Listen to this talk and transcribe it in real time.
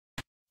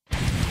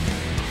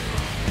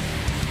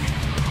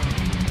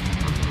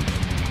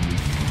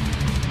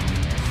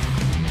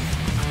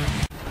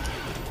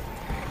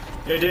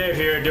Hey, Dave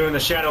here, doing the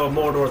Shadow of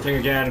Mordor thing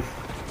again.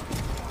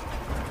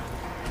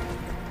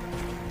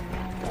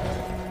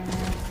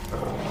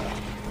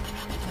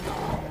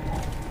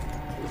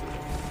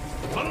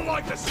 I don't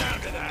like the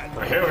sound of that.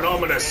 I hear an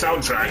ominous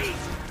soundtrack.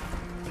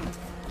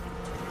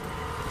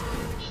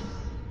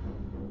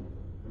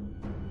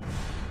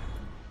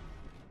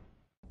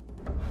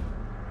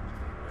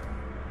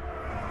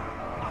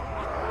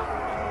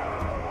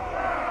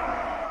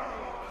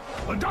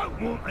 I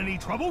don't want any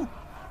trouble.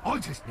 I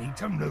just need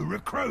some new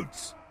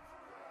recruits.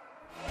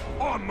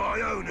 I'm my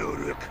own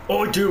Uruk.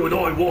 I do what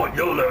I want,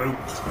 YOLO.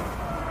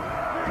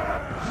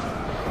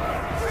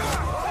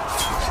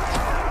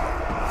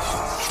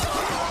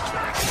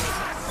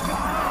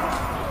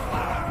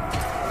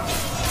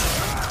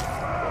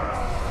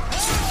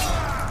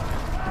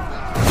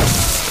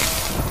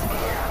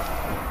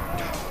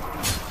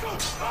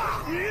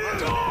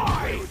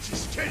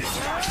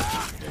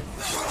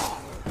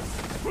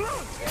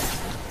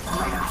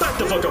 Back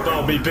the fuck up,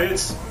 LB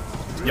bits.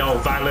 Y'all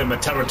violating my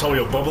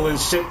territorial bubble and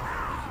shit.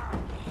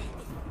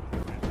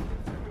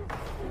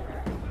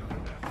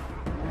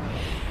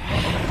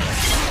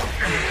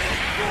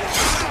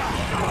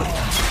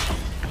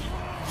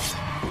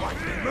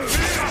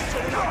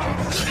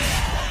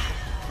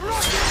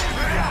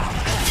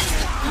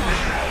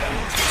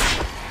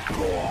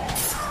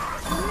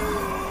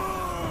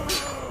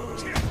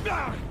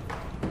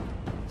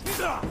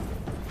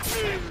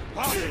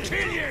 I'll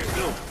kill you!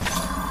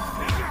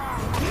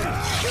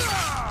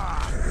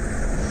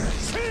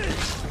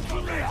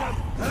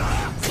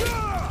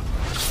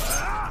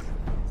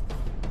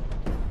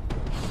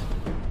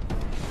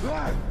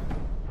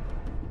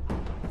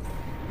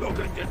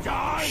 Looking to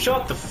die?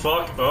 Shut the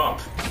fuck up.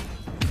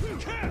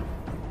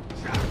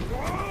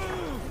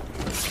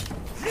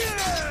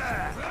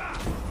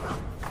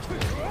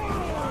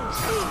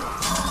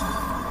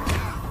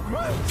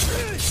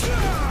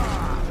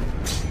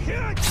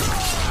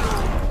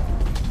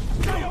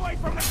 Stay away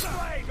from the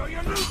blade or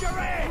you lose your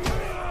head!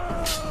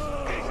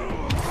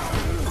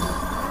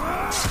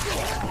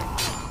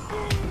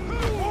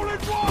 All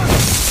at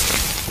once!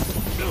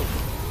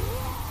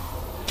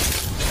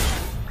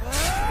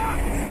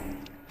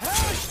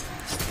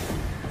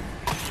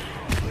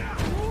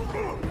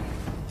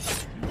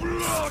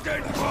 Blood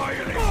and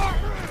violence!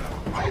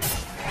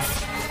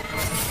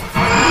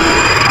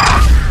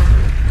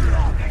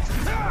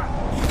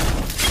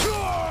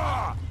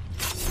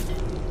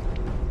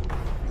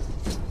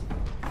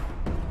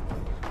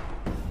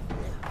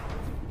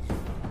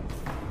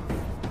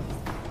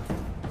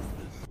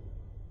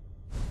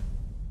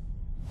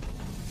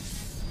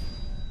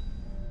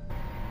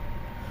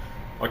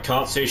 I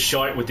can't see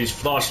shite with these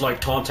flashlight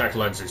contact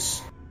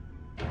lenses.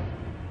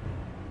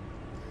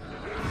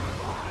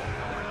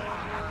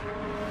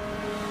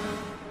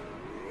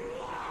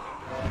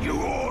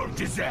 You all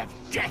deserve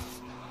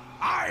death.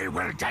 I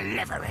will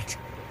deliver it.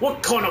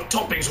 What kind of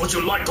toppings would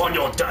you like on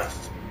your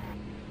death?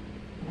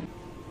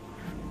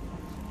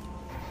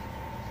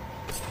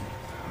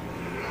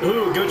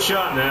 Ooh, good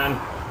shot, man.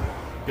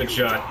 Good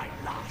shot.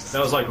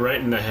 That was like right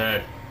in the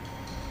head.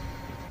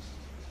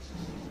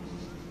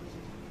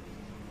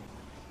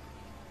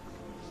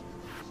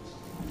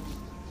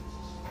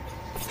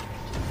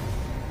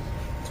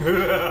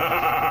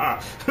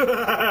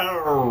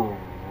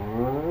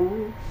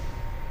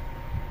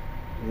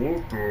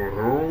 What the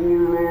hell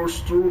was I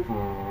stupid?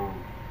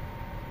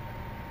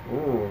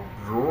 Oh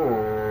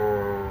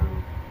god.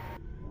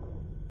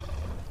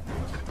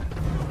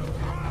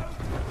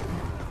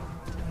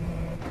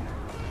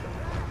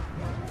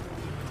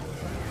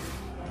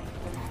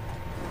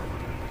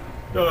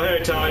 Oh hey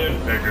Italian.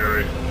 Hey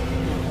Gary.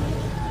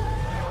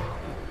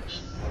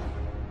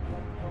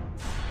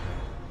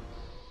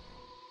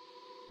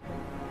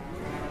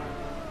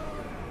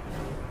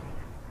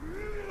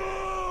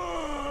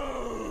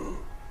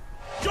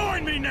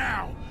 Join me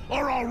now,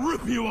 or I'll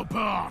rip you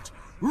apart,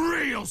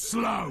 real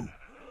slow.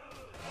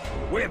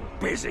 We're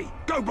busy.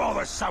 Go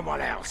bother someone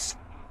else.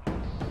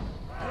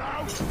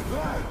 Kill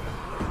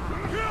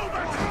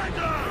the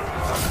traitor!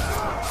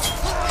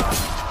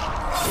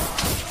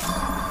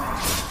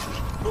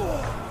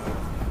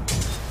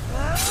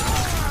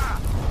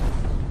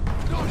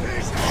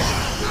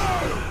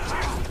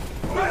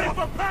 Ready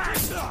for pass!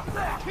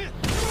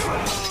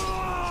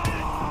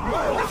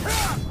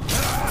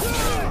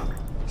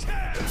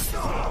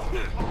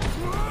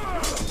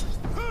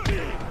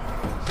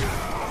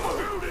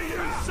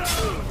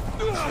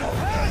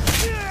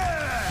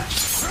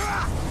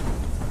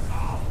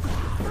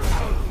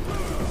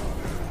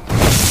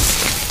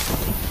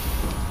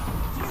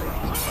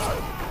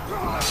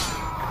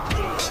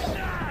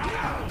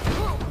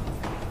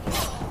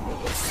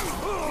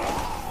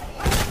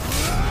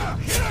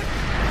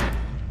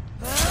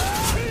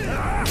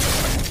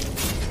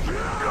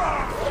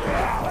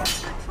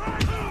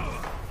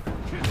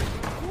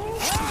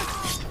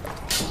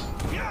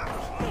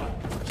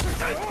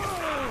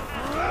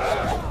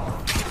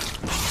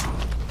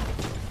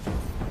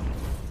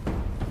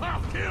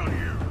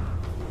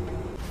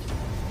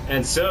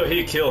 And so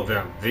he killed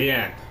them. The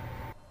end.